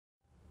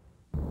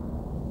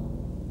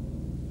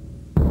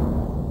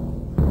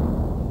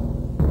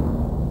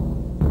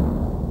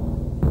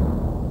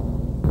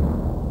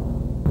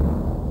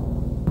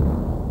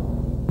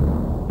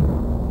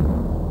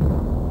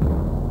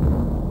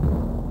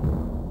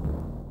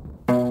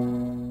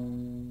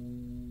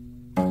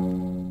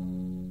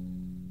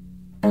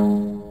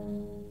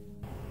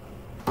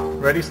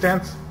Ready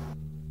stance.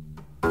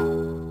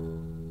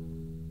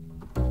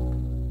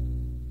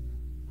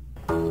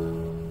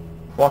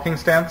 Walking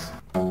stance.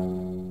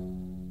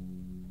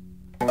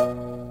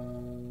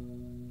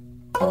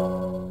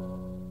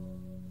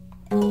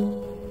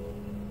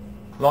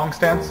 Long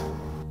stance.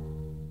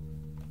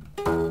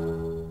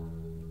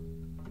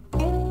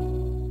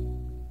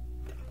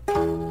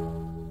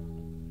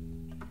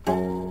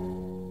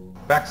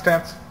 Back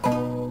stance.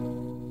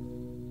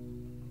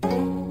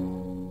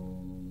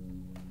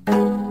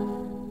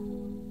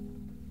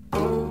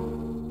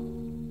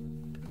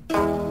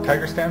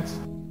 Tiger stance.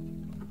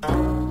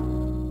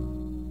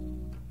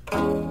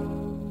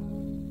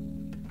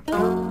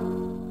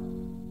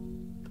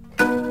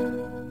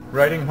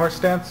 Riding horse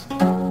stance.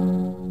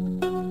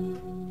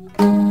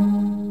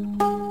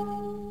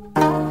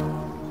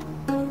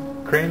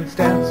 Crane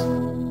stance.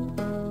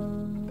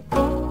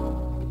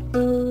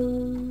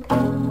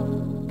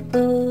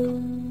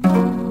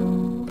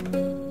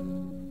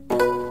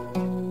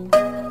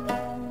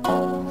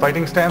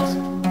 Fighting stance.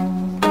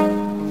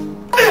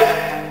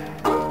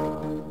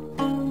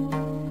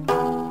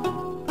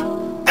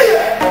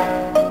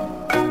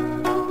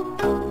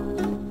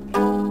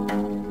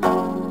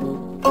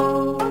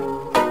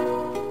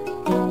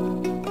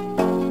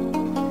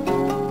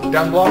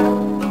 Down block.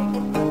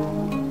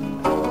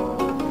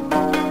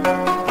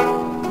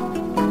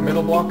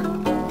 Middle block.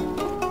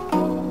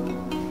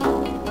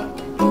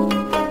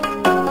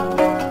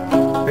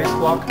 Base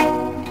block.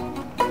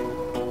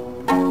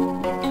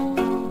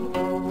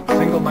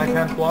 Single knife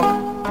hand block.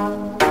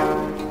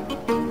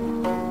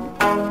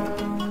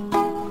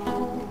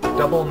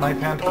 Double knife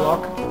hand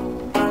block.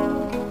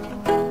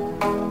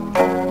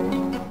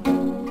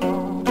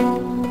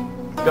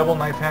 Double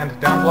knife hand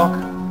down block.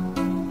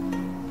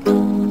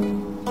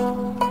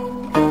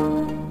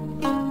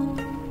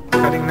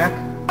 Cutting neck.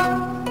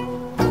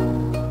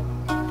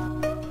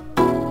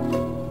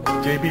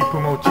 JB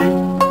Pumochi.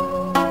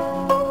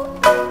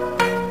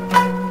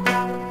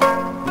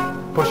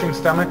 Pushing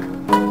stomach.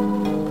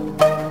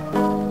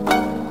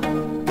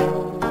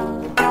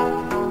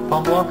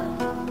 Palm block.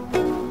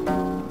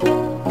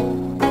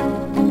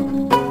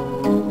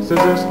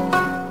 Scissors.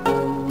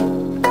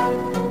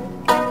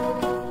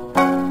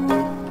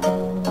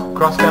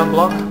 Cross down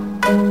block.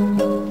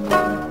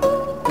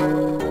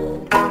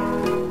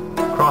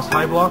 Cross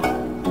high block.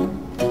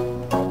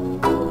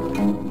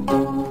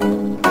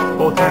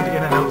 Both hand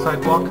in and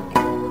outside block.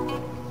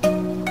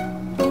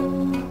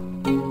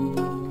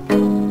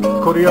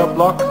 Korea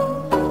block.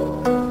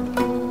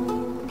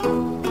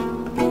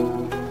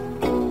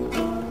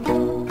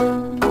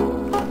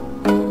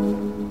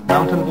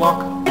 Mountain block.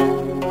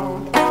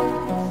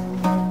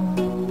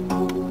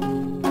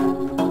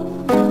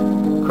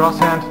 Cross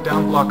hand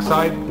down block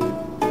side.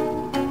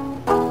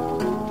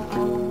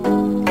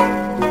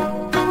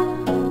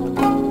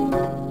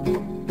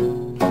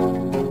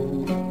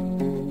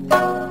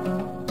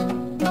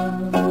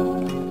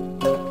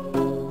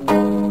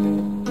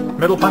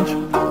 Middle punch.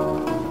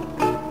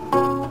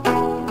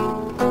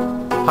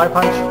 High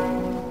punch.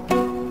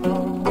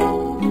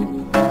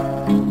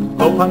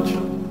 Low punch.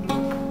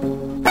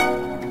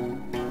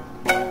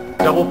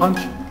 Double punch.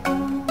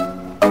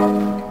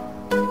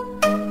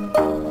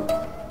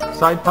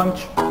 Side punch.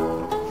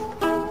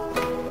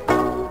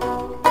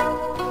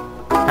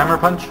 Hammer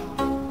punch.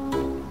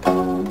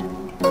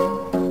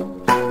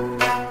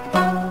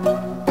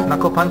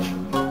 Knuckle punch.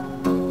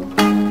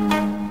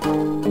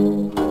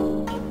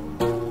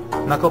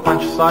 Knuckle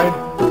punch side.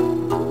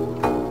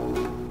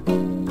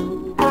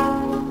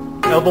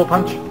 Elbow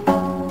punch.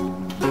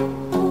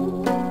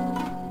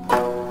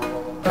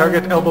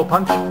 Target elbow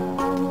punch.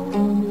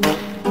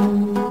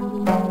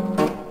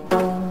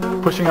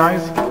 Pushing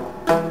eyes.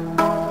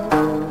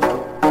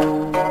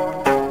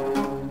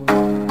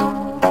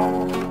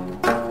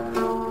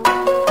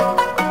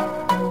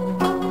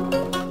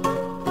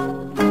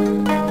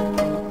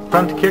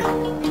 Front kick.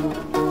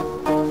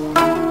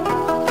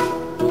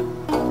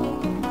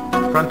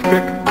 Front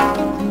kick.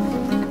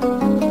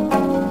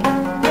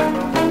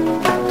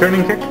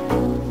 Turning kick.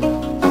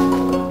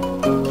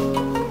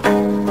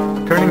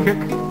 Turning kick.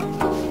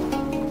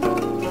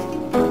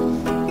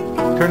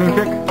 Turning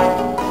kick.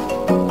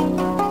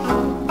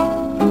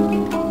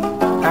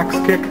 Axe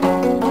kick.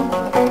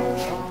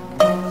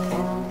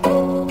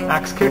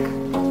 Axe kick.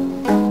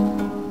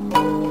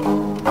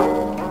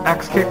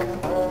 Axe kick.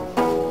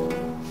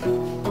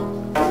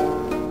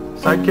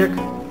 Side kick.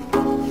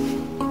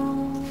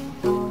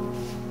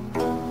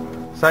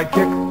 Side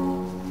kick.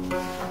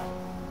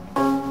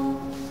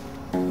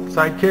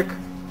 Side kick.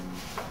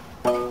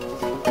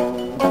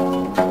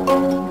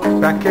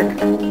 Back kick.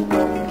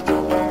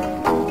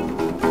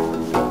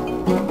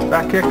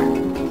 Back kick.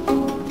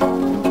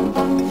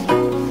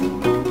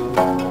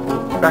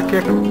 Back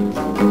kick.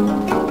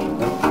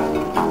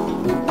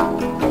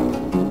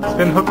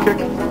 Spin hook kick.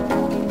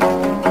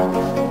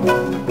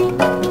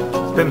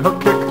 Spin hook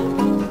kick.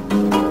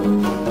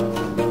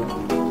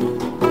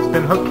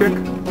 Spin hook kick.